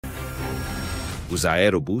Os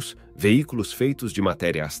aerobus, veículos feitos de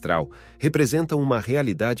matéria astral, representam uma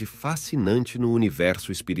realidade fascinante no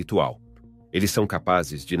universo espiritual. Eles são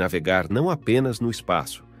capazes de navegar não apenas no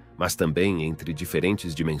espaço, mas também entre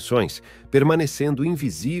diferentes dimensões, permanecendo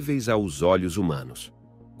invisíveis aos olhos humanos.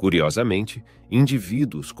 Curiosamente,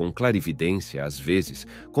 indivíduos com clarividência, às vezes,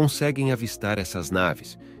 conseguem avistar essas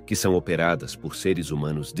naves, que são operadas por seres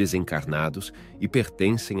humanos desencarnados e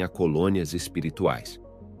pertencem a colônias espirituais.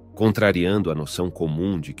 Contrariando a noção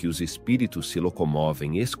comum de que os espíritos se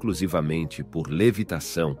locomovem exclusivamente por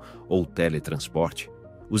levitação ou teletransporte,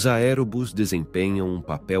 os aerobus desempenham um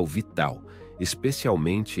papel vital,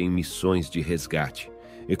 especialmente em missões de resgate,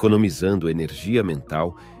 economizando energia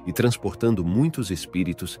mental e transportando muitos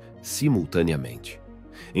espíritos simultaneamente.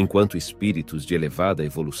 Enquanto espíritos de elevada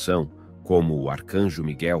evolução, como o arcanjo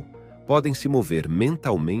Miguel, podem se mover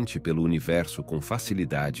mentalmente pelo universo com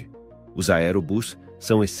facilidade, os aerobus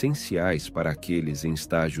são essenciais para aqueles em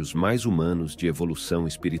estágios mais humanos de evolução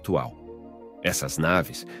espiritual. Essas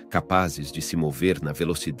naves, capazes de se mover na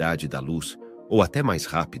velocidade da luz, ou até mais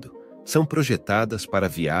rápido, são projetadas para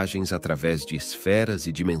viagens através de esferas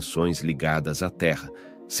e dimensões ligadas à Terra,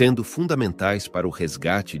 sendo fundamentais para o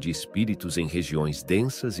resgate de espíritos em regiões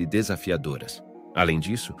densas e desafiadoras. Além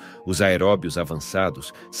disso, os aeróbios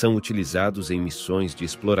avançados são utilizados em missões de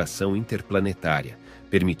exploração interplanetária,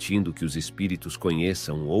 permitindo que os espíritos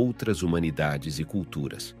conheçam outras humanidades e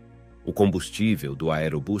culturas. O combustível do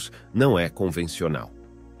aerobus não é convencional.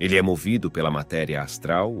 Ele é movido pela matéria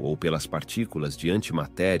astral ou pelas partículas de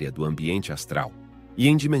antimatéria do ambiente astral. E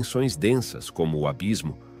em dimensões densas, como o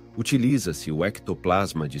abismo, utiliza-se o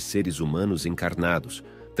ectoplasma de seres humanos encarnados,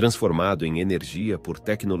 transformado em energia por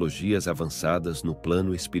tecnologias avançadas no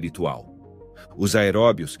plano espiritual. Os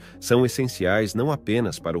aeróbios são essenciais não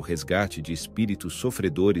apenas para o resgate de espíritos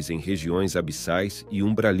sofredores em regiões abissais e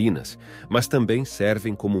umbralinas, mas também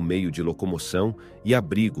servem como meio de locomoção e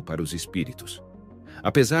abrigo para os espíritos.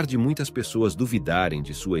 Apesar de muitas pessoas duvidarem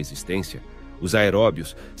de sua existência, os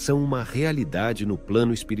aeróbios são uma realidade no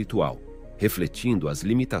plano espiritual, refletindo as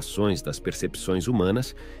limitações das percepções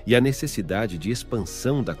humanas e a necessidade de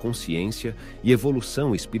expansão da consciência e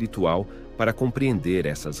evolução espiritual para compreender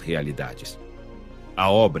essas realidades. A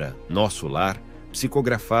obra Nosso Lar,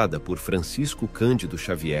 psicografada por Francisco Cândido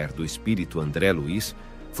Xavier do Espírito André Luiz,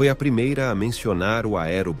 foi a primeira a mencionar o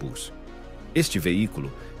Aerobus. Este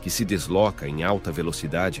veículo, que se desloca em alta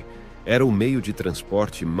velocidade, era o meio de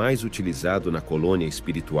transporte mais utilizado na colônia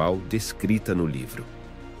espiritual descrita no livro.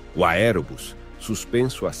 O Aerobus,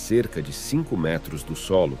 suspenso a cerca de 5 metros do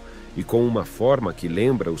solo e com uma forma que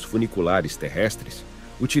lembra os funiculares terrestres,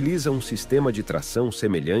 utiliza um sistema de tração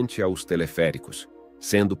semelhante aos teleféricos,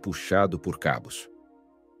 sendo puxado por cabos.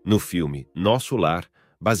 No filme Nosso Lar,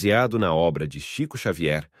 baseado na obra de Chico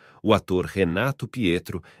Xavier, o ator Renato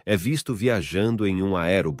Pietro é visto viajando em um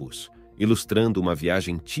aerobus, ilustrando uma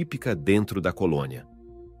viagem típica dentro da colônia.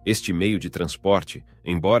 Este meio de transporte,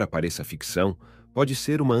 embora pareça ficção, pode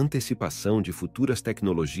ser uma antecipação de futuras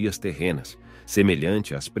tecnologias terrenas,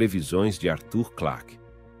 semelhante às previsões de Arthur Clarke.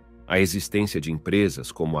 A existência de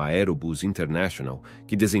empresas como a Aerobus International,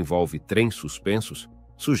 que desenvolve trens suspensos,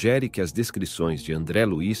 sugere que as descrições de André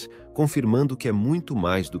Luiz confirmando que é muito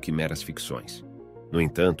mais do que meras ficções. No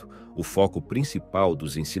entanto, o foco principal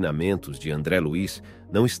dos ensinamentos de André Luiz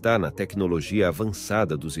não está na tecnologia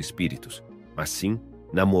avançada dos espíritos, mas sim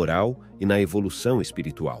na moral e na evolução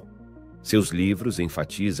espiritual. Seus livros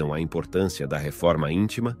enfatizam a importância da reforma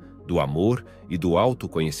íntima, do amor e do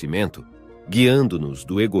autoconhecimento, guiando-nos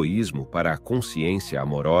do egoísmo para a consciência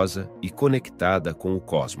amorosa e conectada com o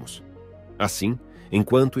cosmos. Assim,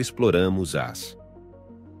 enquanto exploramos as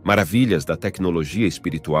maravilhas da tecnologia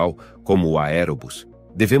espiritual, como o Aerobus,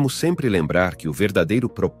 devemos sempre lembrar que o verdadeiro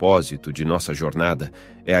propósito de nossa jornada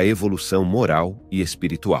é a evolução moral e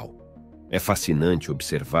espiritual. É fascinante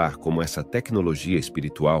observar como essa tecnologia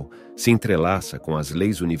espiritual se entrelaça com as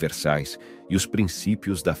leis universais e os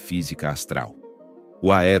princípios da física astral.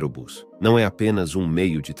 O Aerobus não é apenas um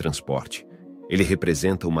meio de transporte. Ele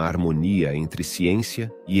representa uma harmonia entre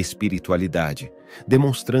ciência e espiritualidade,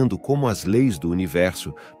 demonstrando como as leis do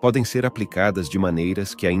universo podem ser aplicadas de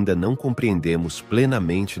maneiras que ainda não compreendemos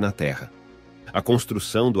plenamente na Terra. A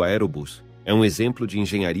construção do Aerobus é um exemplo de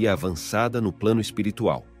engenharia avançada no plano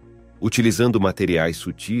espiritual. Utilizando materiais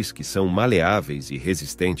sutis que são maleáveis e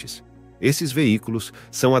resistentes, esses veículos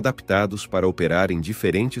são adaptados para operar em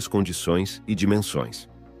diferentes condições e dimensões.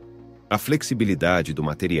 A flexibilidade do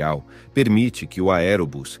material permite que o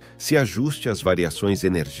Aerobus se ajuste às variações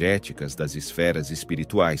energéticas das esferas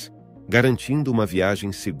espirituais, garantindo uma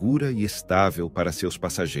viagem segura e estável para seus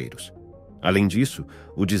passageiros. Além disso,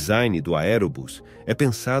 o design do Aerobus é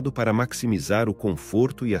pensado para maximizar o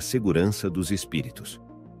conforto e a segurança dos espíritos.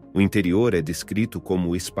 O interior é descrito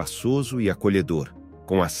como espaçoso e acolhedor,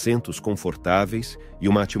 com assentos confortáveis e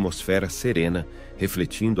uma atmosfera serena,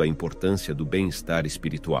 refletindo a importância do bem-estar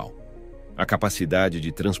espiritual. A capacidade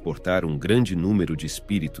de transportar um grande número de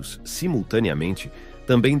espíritos simultaneamente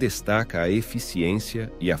também destaca a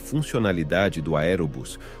eficiência e a funcionalidade do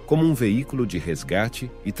Aerobus como um veículo de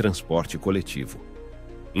resgate e transporte coletivo.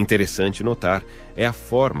 Interessante notar é a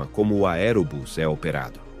forma como o Aerobus é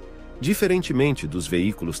operado. Diferentemente dos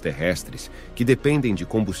veículos terrestres, que dependem de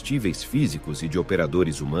combustíveis físicos e de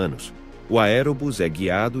operadores humanos, o Aerobus é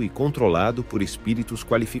guiado e controlado por espíritos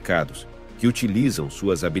qualificados, que utilizam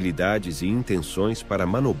suas habilidades e intenções para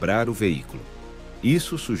manobrar o veículo.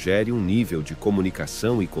 Isso sugere um nível de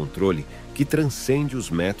comunicação e controle que transcende os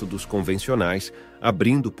métodos convencionais,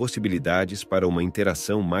 abrindo possibilidades para uma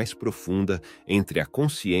interação mais profunda entre a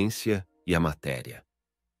consciência e a matéria.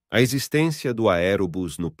 A existência do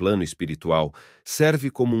Aerobus no plano espiritual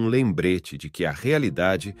serve como um lembrete de que a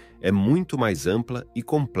realidade é muito mais ampla e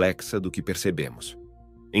complexa do que percebemos.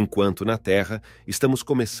 Enquanto na Terra, estamos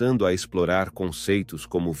começando a explorar conceitos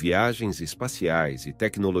como viagens espaciais e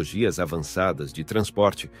tecnologias avançadas de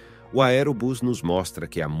transporte, o Aerobus nos mostra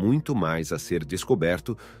que há muito mais a ser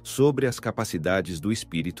descoberto sobre as capacidades do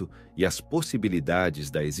espírito e as possibilidades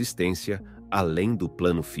da existência além do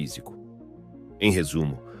plano físico. Em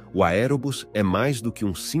resumo, o Aerobus é mais do que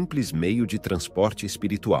um simples meio de transporte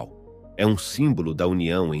espiritual. É um símbolo da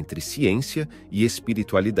união entre ciência e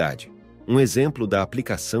espiritualidade. Um exemplo da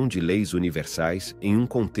aplicação de leis universais em um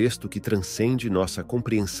contexto que transcende nossa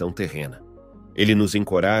compreensão terrena. Ele nos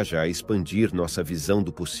encoraja a expandir nossa visão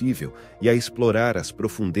do possível e a explorar as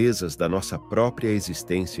profundezas da nossa própria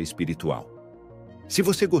existência espiritual. Se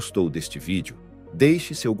você gostou deste vídeo,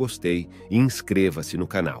 deixe seu gostei e inscreva-se no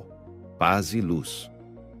canal. Paz e luz.